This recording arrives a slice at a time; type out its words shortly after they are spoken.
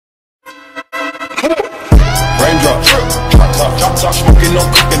up. Drop top, smoking on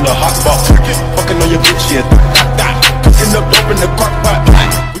cooking the hot pot. Fucking on your bitch, yeah. Cooking up dope in the crock pot.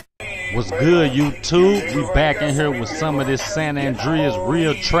 What's good, YouTube? We back in here with some of this San Andreas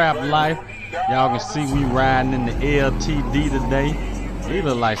real trap life. Y'all can see we riding in the LTD today. He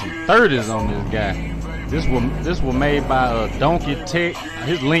look like some 30s on this guy. This was made by Donkey Tech.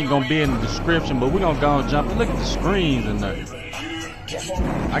 His link gonna be in the description, but we're gonna go and jump and look at the screens in there.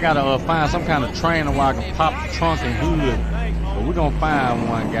 I gotta find some kind of trainer where I can pop the trunk and hood, but we're gonna find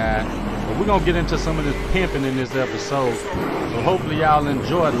one, guy. But we're gonna get into some of this pimping in this episode. So hopefully y'all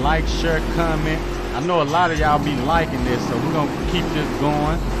enjoy. Like, share, comment. I know a lot of y'all be liking this, so we're gonna keep this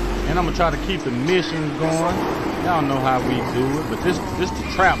going. And I'm gonna try to keep the missions going. Y'all know how we do it, but this the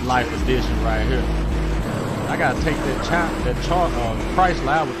trap life edition right here. I gotta take that Chrysler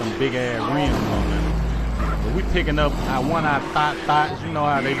out with them big ass rims on there. But we picking up our one-eyed thoughts. You know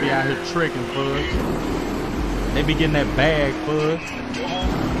how they be out here tricking for us. They be getting that bag for us.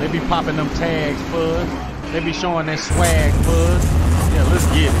 They be popping them tags for us. They be showing that swag for us. Yeah, let's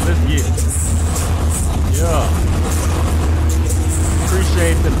get it. Let's get it. Yeah.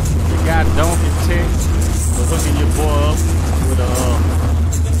 Appreciate the guy Donkey Tech for hooking your boy up with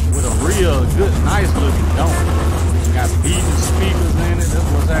a real good, nice looking donkey. Got beating speakers in it. That's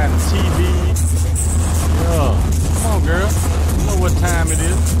what's on the TV. Yeah. Come on, girl. You know what time it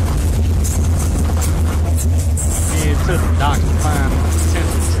is. Head to the doctor to find a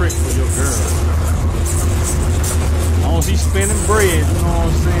potential trick for your girl. As long as he's spinning bread, you know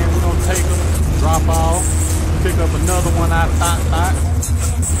what I'm saying? We're gonna take him, drop off, pick up another one out of thought.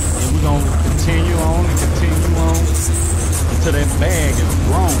 And we're gonna continue on until that bag is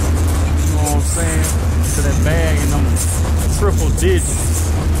grown. You know what I'm saying? To that bag and them triple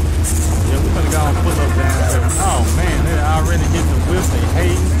digits. Yeah, we're gonna go and pull up down there. Oh man, they're already getting the whip, they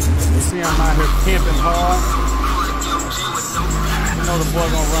hating. They see I'm out here pimping hard. You know the boy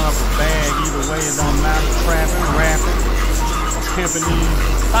gonna run up a bag either way, it don't matter. Trapping, rapping, or pimping these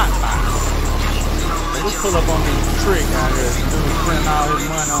thought. So let's pull up on this trick out here. Dude spending all his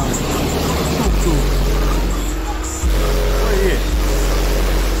money on cuckoo. Where he at?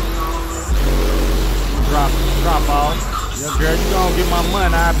 Drop off. Yeah, girl, you gonna get my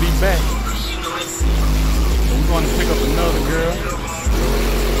money, I'll be back. So we're gonna pick up another girl.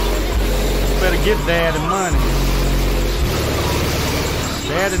 You better get daddy money.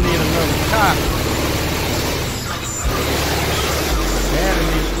 Daddy need another car. Daddy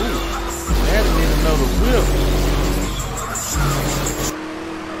need another whip.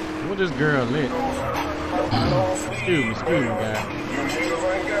 What this girl lit? Excuse me, guys.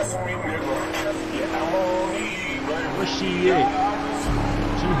 Where she at?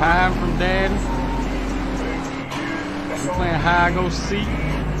 She hiding from daddy? We playing hide go seek?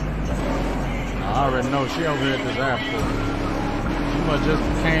 I already know she over here at this airport. She must just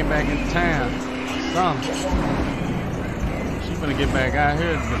came back in town. Something. She gonna get back out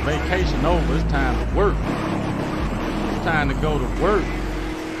here. The vacation over. It's time to work. It's time to go to work.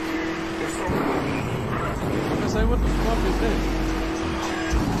 I say, what the fuck is that?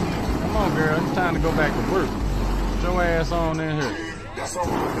 Come on, girl. It's time to go back to work. Put your ass on in here.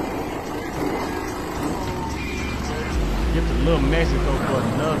 Get to Little Mexico for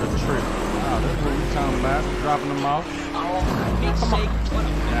another trip. Oh, that's what we talking about. Dropping them off. Come on.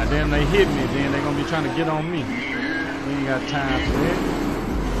 Now, then they hit me. Then they gonna be trying to get on me. We ain't got time for that.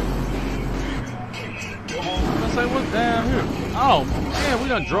 I say, what's down here? Oh, man, we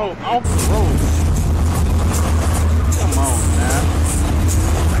done drove off the road. Come on, now.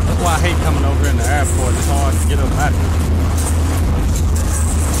 That's why I hate coming over in the airport. It's hard to get up out here.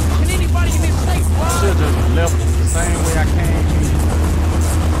 Can anybody in this state? I should have just left the same way I came in.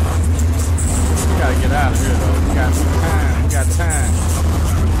 We gotta get out of here, though. We got some time. We got time.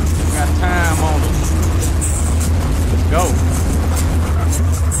 We got time on us. Let's go.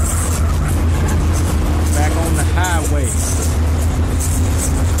 Back on the highway.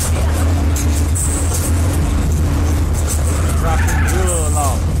 Drop the drill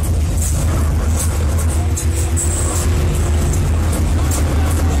off.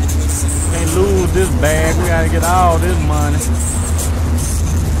 Can't lose this bag. We gotta get all this money.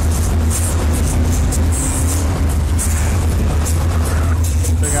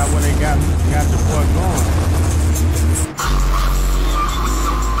 Check out where they got the boy going.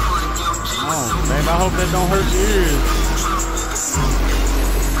 Come on, babe. I hope that don't hurt your ears.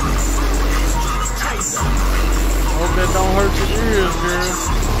 Hope that don't hurt your ears, girl.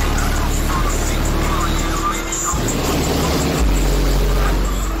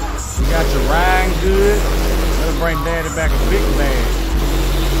 You got your riding good. Better bring daddy back a big bag.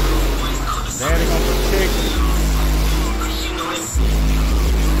 Daddy gonna protect you.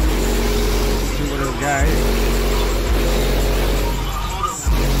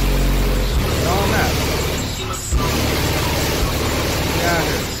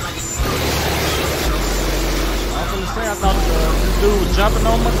 jumping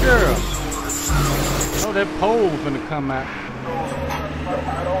on my girl. Oh, that pole finna come out.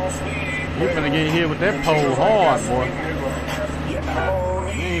 You finna get hit with that pole hard, boy.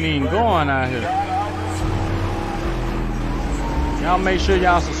 You ain't even going out here. Y'all make sure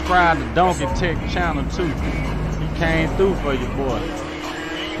y'all subscribe to Donkey Tech channel too. He came through for you, boy.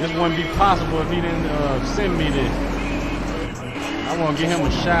 This wouldn't be possible if he didn't send me this. I want to give him a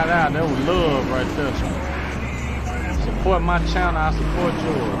shout out. That was love right there. Support my channel, I support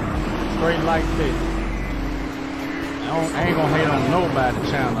yours. Straight like that. I ain't gonna hate on nobody's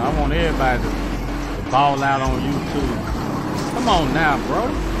channel. I want everybody to ball out on YouTube. Come on now, bro.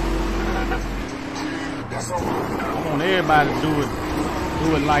 I want everybody to do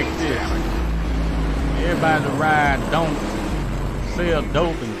it like this. Everybody to ride, don't sell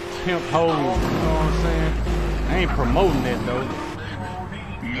dope and pimp hoes. You know what I'm saying? I ain't promoting that though.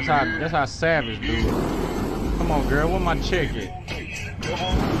 That's how savage do it. Come on, girl, where my check at? You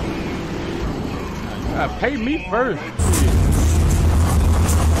gotta pay me first.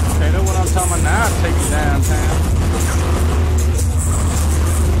 Okay, that's what I'm talking about. Now I'll take you downtown.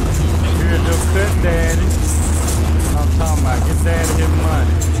 Here's your cut, daddy. That's what I'm talking about. Get daddy his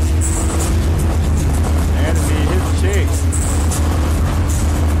money. Daddy need his check.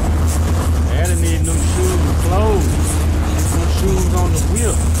 Daddy need new shoes and clothes. New shoes on the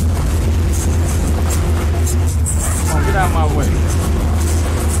wheel. Come on, get out of my way.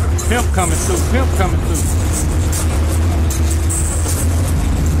 Pimp coming through. Pimp coming through.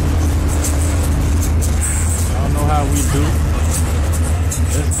 Y'all know how we do.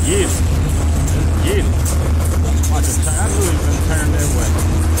 Let's get it. Let's get it. Watch it turn. I knew it was gonna turn that way.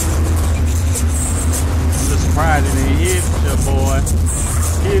 I'm just surprised it didn't hit ya, boy.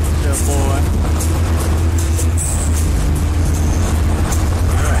 Hit ya, boy.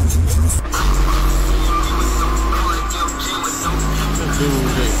 Yeah. Let's do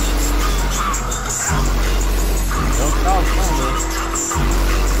this. Don't stop somewhere.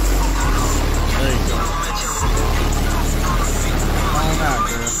 There you go. Come on out,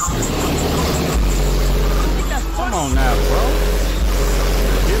 girl. Come on now, bro.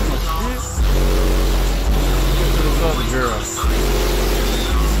 Get my shit. Get to this other girl.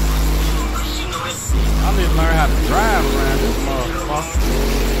 I need to learn how to drive around this motherfucker.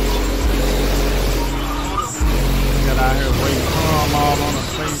 Got out here waiting crumb all on her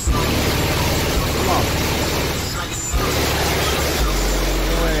face. Come on. Get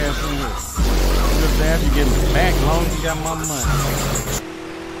your ass in here. Just that you get me back long as you got my money.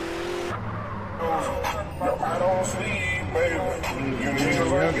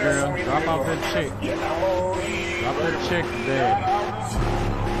 Yeah, girl. Drop off that check. Drop that check today.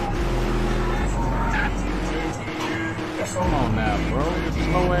 Come on now, bro. You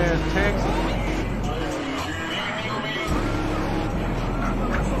slow ass taxi.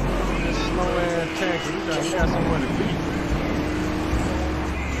 This slow ass taxi. You got somewhere to be.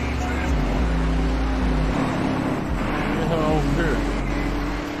 Get her over here.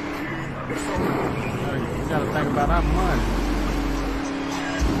 You gotta think about our money.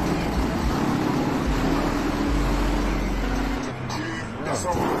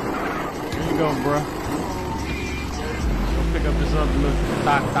 Here you go, bro. Pick up this other little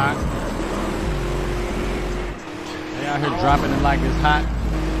thot. They out here dropping it like it's hot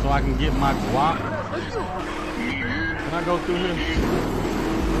so I can get my guap. Can I go through here?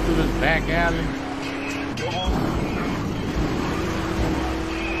 Go through this back alley?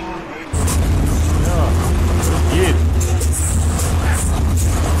 Yeah, let's get it.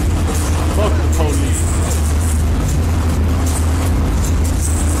 Fuck the police.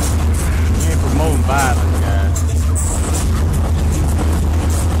 We ain't promoting violence, guys.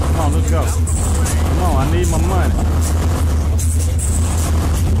 Come on, let's go. Come on, I need my money.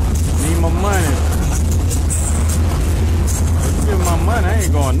 Need my money. If you give me my money, I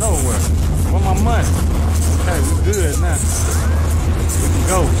ain't going nowhere. Where my money? Okay, we good now. We can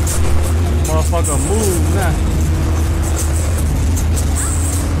go. Motherfucker move now.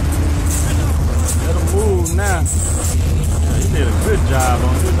 Let him move now. Yeah, he did a good job on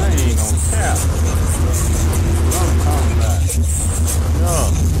this. I ain't gonna cap. What I'm talking about. Yeah.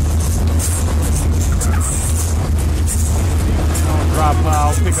 I'm gonna drop her.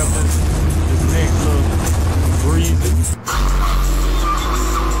 I'll pick up this next little breezy.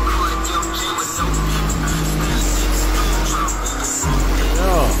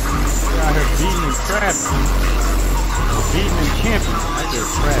 Yo, we out here beating and trapping. Beating and camping. I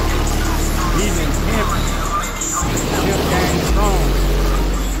just trapping. Beating and camping. Pimp gang strong.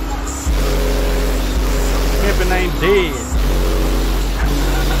 Pimping ain't dead.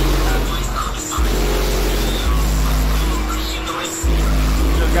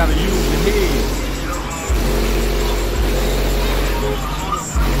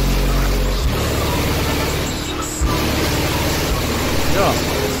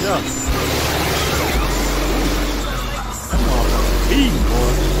 Yeah. That motherfucker beating,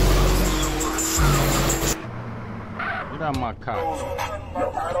 boy. Get out my car.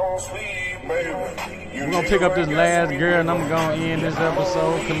 We're gonna pick up this last girl and I'm gonna end this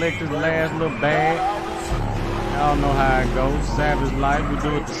episode. Collect this last little bag. Y'all know how it goes. Savage life. We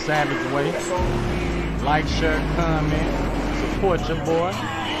do it the savage way. Like, share, comment. Support your boy.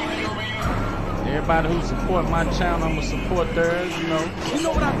 Everybody who support my channel, I'ma support theirs, you know. You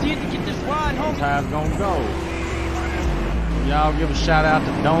know what I did to get this ride home? That's how it's gonna go. Y'all give a shout out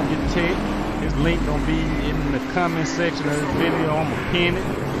to Donkey Tech. His link gonna be in the comment section of this video. I'ma pin it.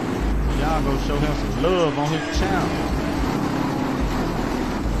 Y'all go show him some love on his channel.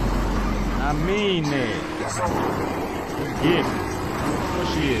 I mean that. Let's get it. Where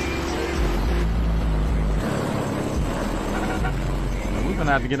she is? We're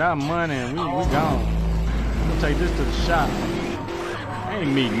gonna have to get our money and we gone. I'm gonna take this to the shop. I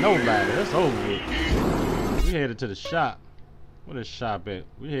ain't meeting nobody. That's over with. We headed to the shop. Where this shop at?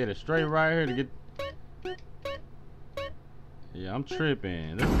 We headed straight right here to get. Yeah, I'm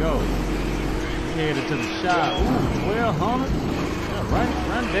tripping. Let's go. We headed to the shop. Ooh, 1200. Yeah,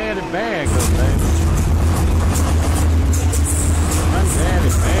 run daddy bag up, baby. Run daddy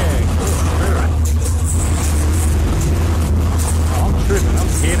bag. Oh, I'm tripping. I'm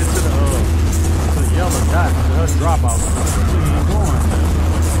headed to the yellow dot, to her drop off. She ain't going now.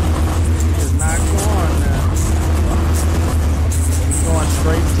 She is not going now. We're going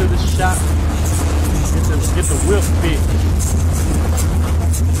straight to the shop. Get the whip fit.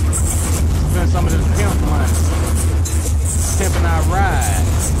 Spend some of this pimp money. Pimping our ride.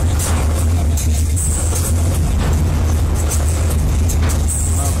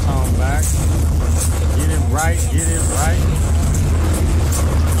 Come back. Get it right, get it right.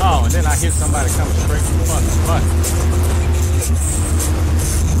 Oh, and then I hit somebody coming straight from the fucking button.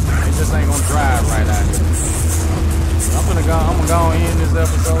 It just ain't gonna drive right out here. I'm gonna go and end this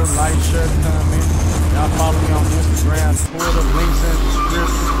episode. Like, share, comment. Y'all follow me on Instagram, Twitter, links in the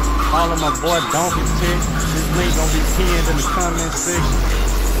description. Follow my boy Donkey Tech. This link gonna be pinned in the comment section.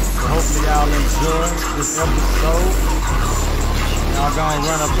 So hopefully y'all enjoy this episode. Y'all gonna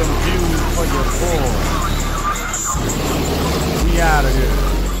run up them views for your boy. We out of here.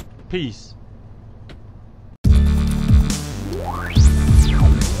 Peace.